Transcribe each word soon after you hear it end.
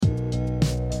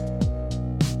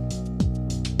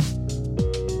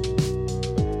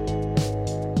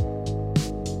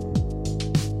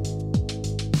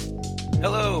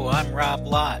Rob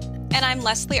Lott. And I'm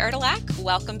Leslie Erdelak.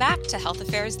 Welcome back to Health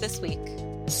Affairs This Week.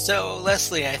 So,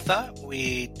 Leslie, I thought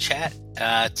we'd chat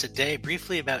today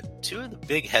briefly about two of the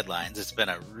big headlines. It's been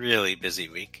a really busy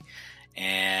week.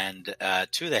 And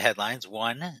two of the headlines,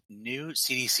 one, new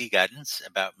CDC guidance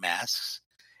about masks,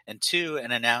 and two,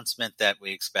 an announcement that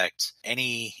we expect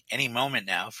any moment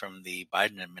now from the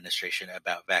Biden administration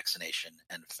about vaccination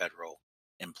and federal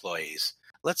employees.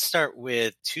 Let's start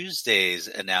with Tuesday's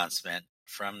announcement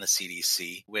from the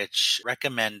CDC, which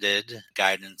recommended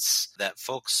guidance that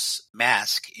folks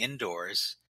mask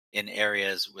indoors in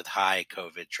areas with high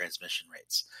COVID transmission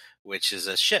rates, which is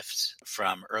a shift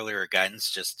from earlier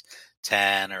guidance just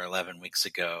 10 or 11 weeks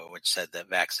ago, which said that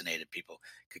vaccinated people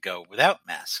could go without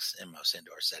masks in most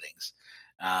indoor settings.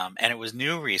 And it was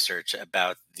new research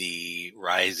about the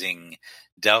rising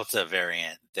Delta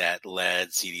variant that led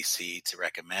CDC to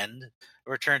recommend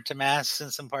a return to masks in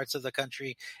some parts of the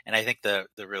country. And I think the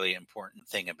really important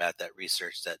thing about that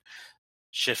research that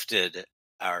shifted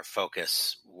our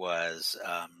focus was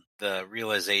the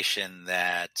realization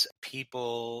that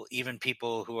even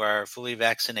people who are fully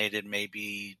vaccinated, may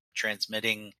be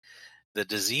transmitting the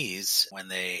disease when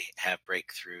they have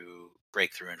breakthrough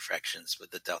infections with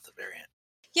the Delta variant.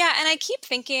 Yeah, and I keep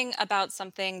thinking about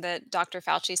something that Dr.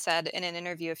 Fauci said in an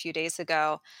interview a few days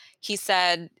ago. He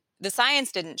said, the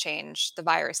science didn't change, the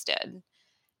virus did.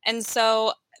 And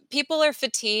so people are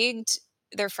fatigued,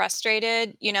 they're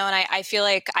frustrated, and I feel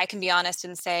like I can be honest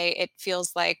and say it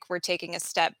feels like we're taking a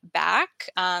step back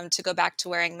to go back to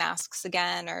wearing masks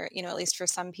again, or, at least for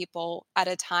some people at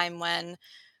a time when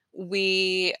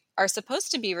we are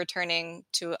supposed to be returning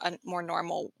to a more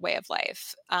normal way of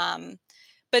life.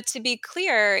 But to be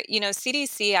clear,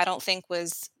 CDC, I don't think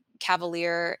was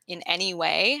cavalier in any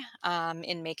way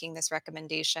in making this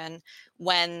recommendation.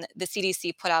 When the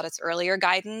CDC put out its earlier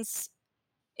guidance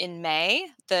in May,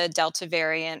 the Delta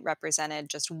variant represented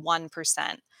just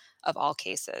 1% of all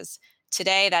cases.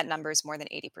 Today, that number is more than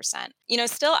 80%.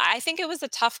 Still, I think it was a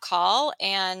tough call.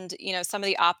 And, some of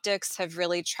the optics have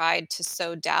really tried to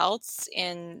sow doubts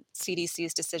in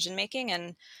CDC's decision making.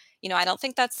 And, I don't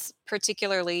think that's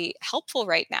particularly helpful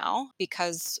right now,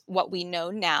 because what we know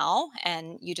now,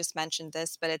 and you just mentioned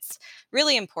this, but it's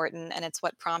really important, and it's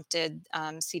what prompted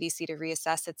CDC to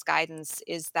reassess its guidance,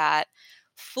 is that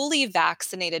fully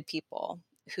vaccinated people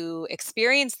who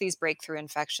experience these breakthrough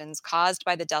infections caused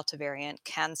by the Delta variant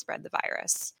can spread the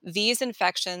virus. These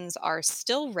infections are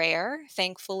still rare,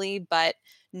 thankfully, but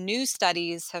new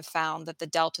studies have found that the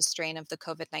Delta strain of the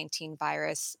COVID-19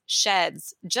 virus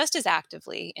sheds just as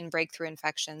actively in breakthrough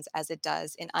infections as it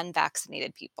does in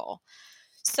unvaccinated people.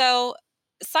 So,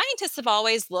 scientists have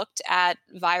always looked at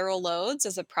viral loads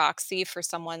as a proxy for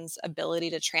someone's ability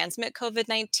to transmit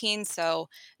COVID-19. So,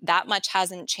 that much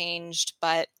hasn't changed.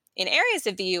 But in areas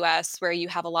of the US where you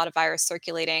have a lot of virus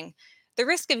circulating, the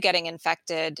risk of getting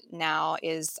infected now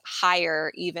is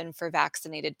higher even for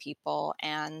vaccinated people.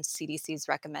 And CDC is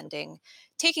recommending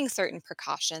taking certain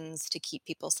precautions to keep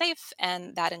people safe.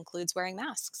 And that includes wearing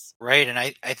masks. Right. And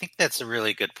I think that's a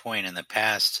really good point. In the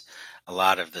past, a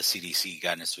lot of the CDC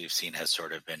guidance we've seen has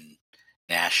sort of been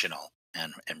national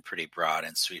and pretty broad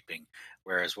and sweeping.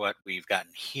 Whereas what we've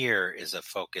gotten here is a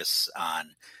focus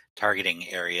on targeting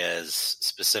areas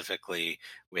specifically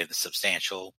with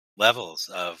substantial levels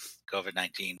of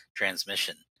COVID-19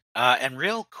 transmission. And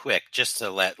real quick, just to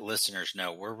let listeners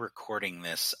know, we're recording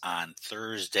this on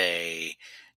Thursday,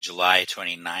 July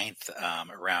 29th,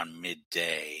 around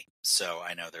midday. So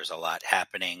I know there's a lot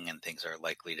happening and things are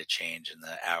likely to change in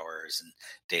the hours and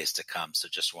days to come. So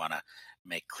just want to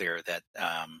make clear that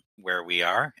where we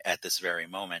are at this very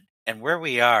moment. And where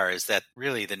we are is that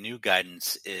really the new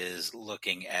guidance is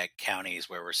looking at counties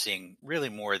where we're seeing really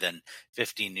more than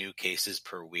 50 new cases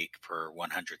per week per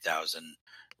 100,000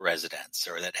 residents,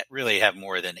 or that really have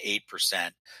more than 8%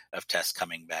 of tests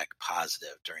coming back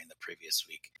positive during the previous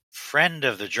week. Friend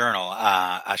of the journal,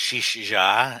 Ashish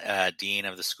Jha, Dean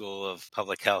of the School of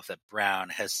Public Health at Brown,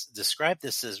 has described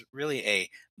this as really a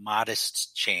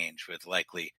modest change with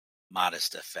likely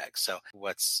modest effects. So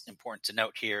what's important to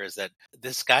note here is that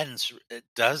this guidance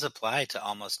does apply to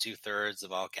almost 2/3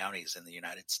 of all counties in the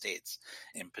United States,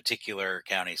 in particular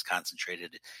counties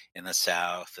concentrated in the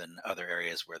South and other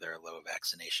areas where there are low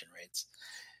vaccination rates.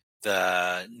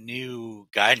 The new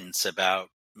guidance about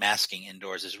masking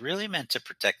indoors is really meant to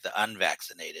protect the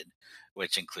unvaccinated,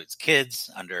 which includes kids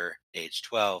under age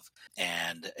 12.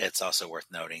 And it's also worth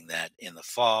noting that in the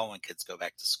fall, when kids go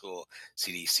back to school,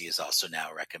 CDC is also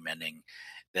now recommending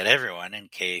that everyone in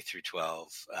K through 12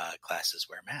 classes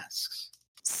wear masks.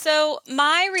 So,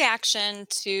 my reaction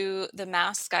to the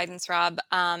mask guidance, Rob,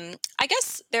 I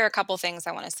guess there are a couple things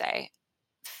I want to say.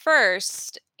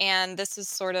 First, and this is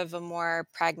sort of a more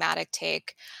pragmatic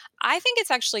take, I think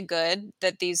it's actually good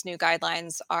that these new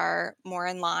guidelines are more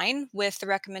in line with the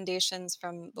recommendations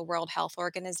from the World Health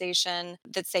Organization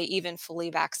that say even fully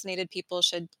vaccinated people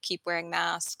should keep wearing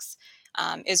masks.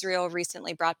 Israel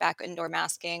recently brought back indoor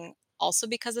masking also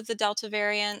because of the Delta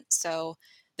variant. So,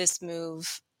 this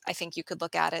move, I think you could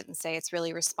look at it and say it's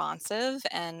really responsive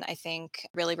and I think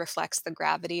really reflects the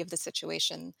gravity of the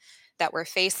situation that we're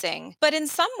facing. But in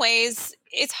some ways,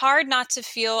 it's hard not to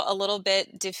feel a little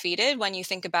bit defeated when you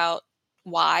think about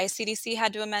why CDC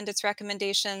had to amend its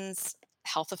recommendations.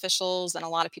 Health officials and a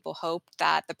lot of people hoped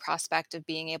that the prospect of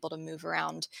being able to move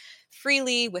around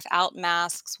freely without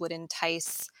masks would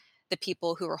entice the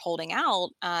people who were holding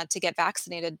out to get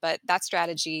vaccinated, but that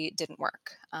strategy didn't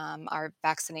work. Our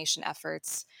vaccination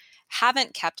efforts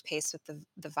haven't kept pace with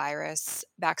the virus.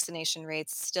 Vaccination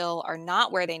rates still are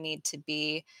not where they need to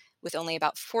be, with only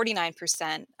about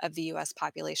 49% of the US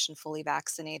population fully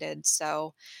vaccinated.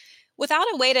 So, without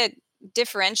a way to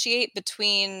differentiate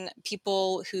between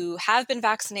people who have been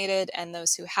vaccinated and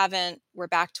those who haven't, we're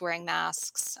back to wearing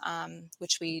masks,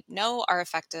 which we know are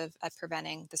effective at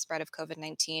preventing the spread of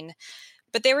COVID-19.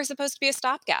 But they were supposed to be a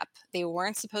stopgap. They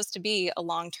weren't supposed to be a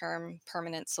long term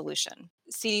permanent solution.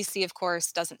 CDC, of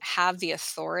course, doesn't have the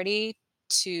authority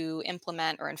to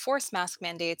implement or enforce mask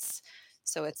mandates.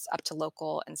 So it's up to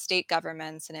local and state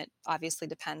governments, and it obviously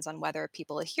depends on whether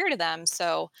people adhere to them.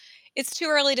 So it's too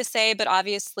early to say, but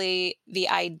obviously the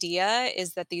idea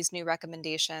is that these new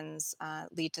recommendations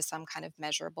lead to some kind of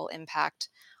measurable impact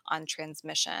on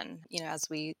transmission. As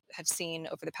we have seen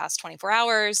over the past 24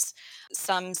 hours,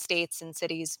 some states and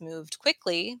cities moved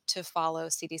quickly to follow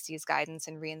CDC's guidance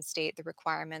and reinstate the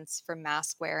requirements for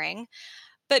mask wearing.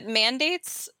 But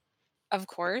mandates, of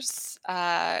course,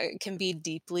 can be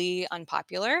deeply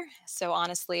unpopular. So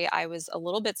honestly, I was a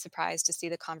little bit surprised to see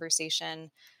the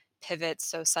conversation pivot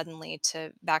so suddenly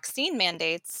to vaccine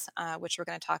mandates, which we're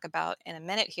going to talk about in a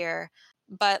minute here.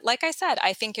 But like I said,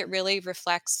 I think it really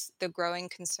reflects the growing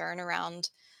concern around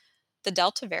the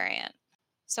Delta variant.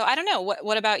 So I don't know.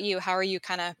 What about you? How are you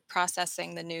kind of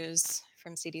processing the news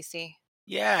from CDC?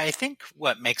 Yeah, I think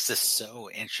what makes this so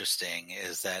interesting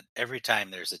is that every time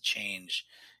there's a change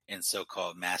in so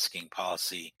called masking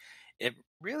policy, it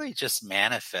really just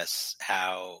manifests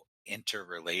how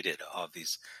interrelated all of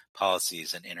these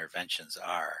policies and interventions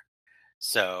are.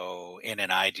 So, in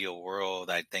an ideal world,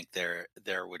 I think there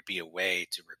would be a way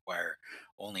to require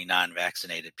only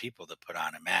non-vaccinated people to put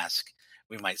on a mask.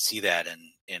 We might see that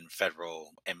in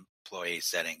federal employee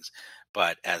settings,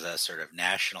 but as a sort of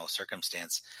national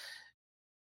circumstance,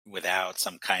 without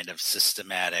some kind of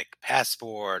systematic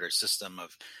passport or system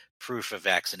of proof of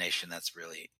vaccination, that's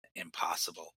really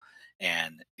impossible.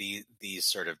 And these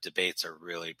sort of debates are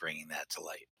really bringing that to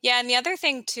light. Yeah, and the other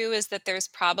thing too is that there's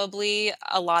probably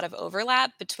a lot of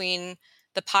overlap between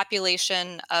the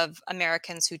population of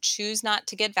Americans who choose not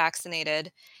to get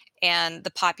vaccinated and the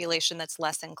population that's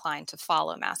less inclined to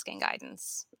follow masking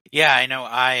guidance. Yeah, I know.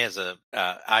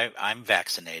 I'm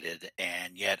vaccinated,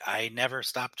 and yet I never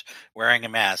stopped wearing a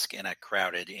mask in a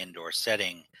crowded indoor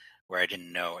setting where I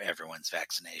didn't know everyone's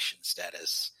vaccination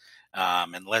status.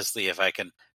 And Leslie, if I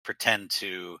can pretend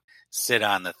to sit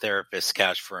on the therapist's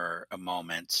couch for a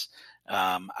moment,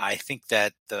 I think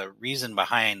that the reason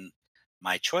behind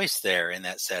my choice there in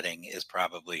that setting is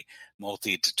probably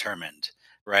multi-determined,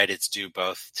 right? It's due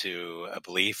both to a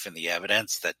belief in the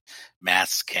evidence that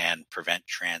masks can prevent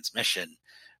transmission,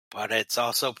 but it's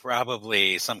also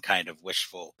probably some kind of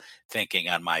wishful thinking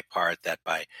on my part that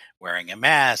by wearing a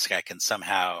mask, I can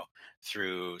somehow,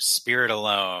 through spirit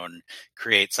alone,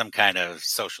 create some kind of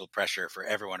social pressure for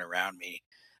everyone around me,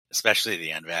 especially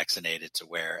the unvaccinated, to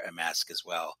wear a mask as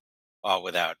well, all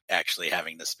without actually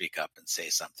having to speak up and say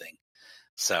something.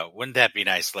 So, wouldn't that be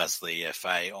nice, Leslie, if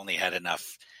I only had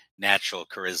enough natural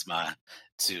charisma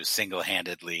to single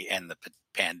handedly end the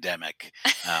pandemic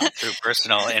through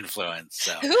personal influence?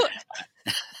 So, Who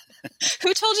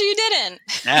who told you you didn't?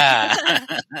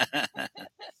 ah.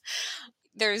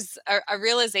 There's a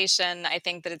realization, I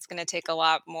think, that it's going to take a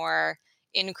lot more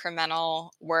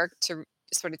incremental work to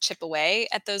sort of chip away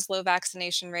at those low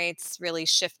vaccination rates, really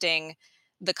shifting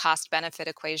the cost benefit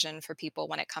equation for people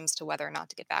when it comes to whether or not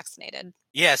to get vaccinated.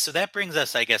 Yeah, so that brings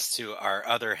us, I guess, to our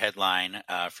other headline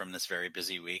from this very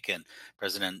busy week and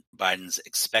President Biden's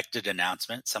expected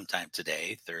announcement sometime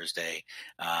today, Thursday,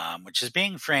 which is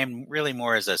being framed really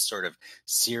more as a sort of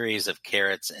series of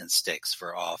carrots and sticks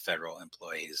for all federal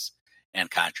employees and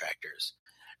contractors.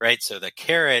 right? So the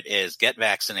carrot is get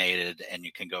vaccinated and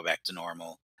you can go back to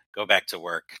normal, go back to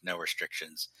work, no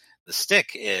restrictions. The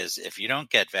stick is if you don't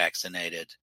get vaccinated,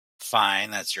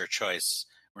 fine, that's your choice.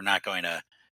 We're not going to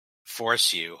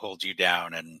force you, hold you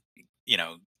down, and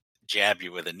jab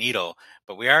you with a needle,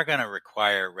 but we are going to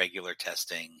require regular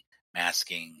testing,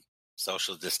 masking,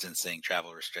 social distancing,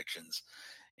 travel restrictions.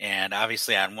 And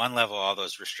obviously, on one level, all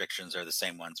those restrictions are the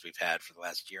same ones we've had for the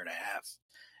last year and a half.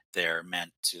 They're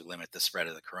meant to limit the spread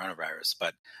of the coronavirus.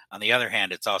 But on the other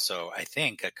hand, it's also, I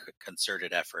think, a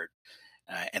concerted effort,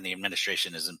 and the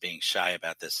administration isn't being shy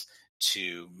about this,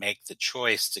 to make the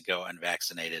choice to go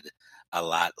unvaccinated a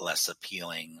lot less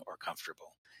appealing or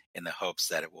comfortable in the hopes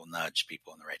that it will nudge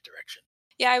people in the right direction.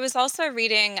 Yeah, I was also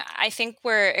reading, I think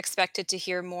we're expected to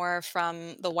hear more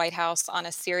from the White House on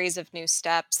a series of new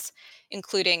steps,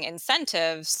 including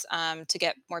incentives to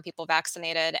get more people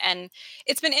vaccinated. And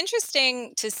it's been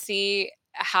interesting to see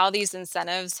how these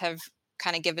incentives have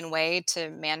kind of given way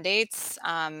to mandates.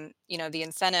 The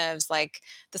incentives like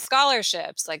the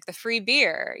scholarships, like the free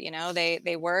beer,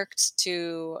 they worked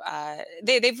to,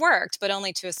 they've worked, but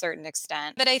only to a certain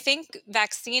extent. But I think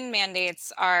vaccine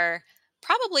mandates are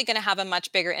probably going to have a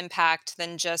much bigger impact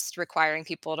than just requiring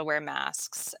people to wear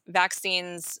masks.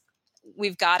 Vaccines,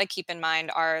 we've got to keep in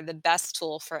mind, are the best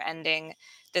tool for ending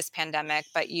this pandemic.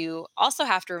 But you also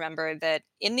have to remember that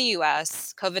in the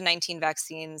US, COVID-19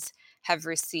 vaccines have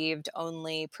received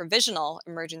only provisional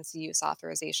emergency use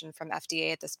authorization from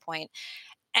FDA at this point.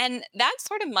 And that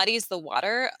sort of muddies the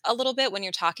water a little bit when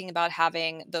you're talking about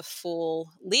having the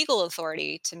full legal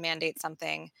authority to mandate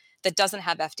something that doesn't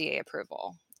have FDA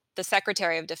approval. The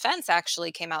Secretary of Defense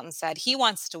actually came out and said he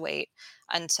wants to wait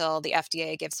until the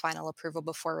FDA gives final approval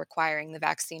before requiring the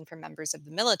vaccine for members of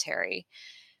the military.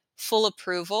 Full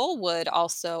approval would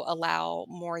also allow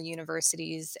more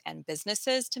universities and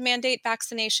businesses to mandate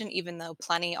vaccination, even though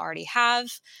plenty already have.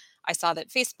 I saw that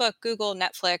Facebook, Google,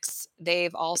 Netflix,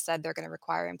 they've all said they're going to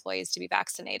require employees to be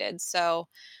vaccinated. So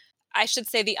I should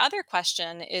say the other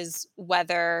question is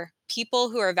whether people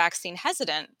who are vaccine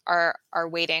hesitant are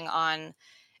waiting on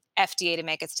FDA to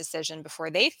make its decision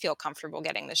before they feel comfortable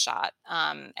getting the shot.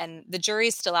 And the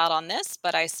jury's still out on this,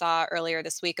 but I saw earlier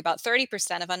this week about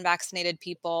 30% of unvaccinated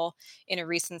people in a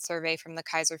recent survey from the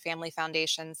Kaiser Family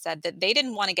Foundation said that they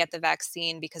didn't want to get the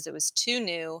vaccine because it was too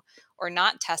new or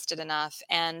not tested enough.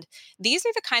 And these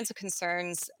are the kinds of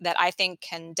concerns that I think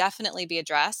can definitely be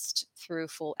addressed through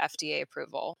full FDA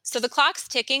approval. So the clock's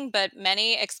ticking, but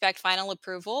many expect final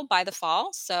approval by the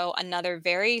fall. So another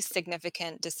very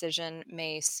significant decision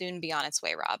may soon be on its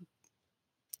way, Rob.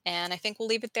 And I think we'll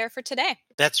leave it there for today.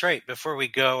 That's right. Before we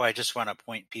go, I just want to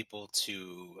point people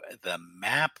to the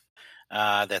map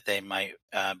that they might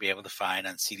be able to find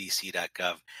on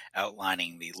cdc.gov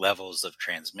outlining the levels of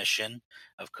transmission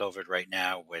of COVID right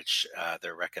now, which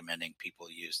they're recommending people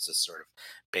use to sort of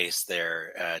base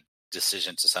their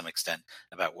decision to some extent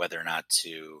about whether or not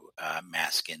to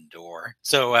mask indoor.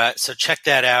 So check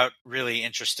that out. Really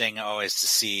interesting always to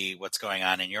see what's going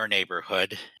on in your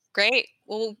neighborhood. Great.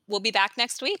 We'll be back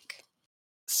next week.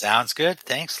 Sounds good.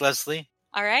 Thanks, Leslie.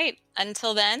 All right.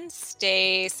 Until then,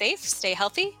 stay safe, stay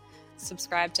healthy.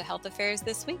 Subscribe to Health Affairs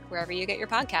This Week, wherever you get your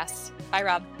podcasts. Bye,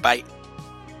 Rob. Bye.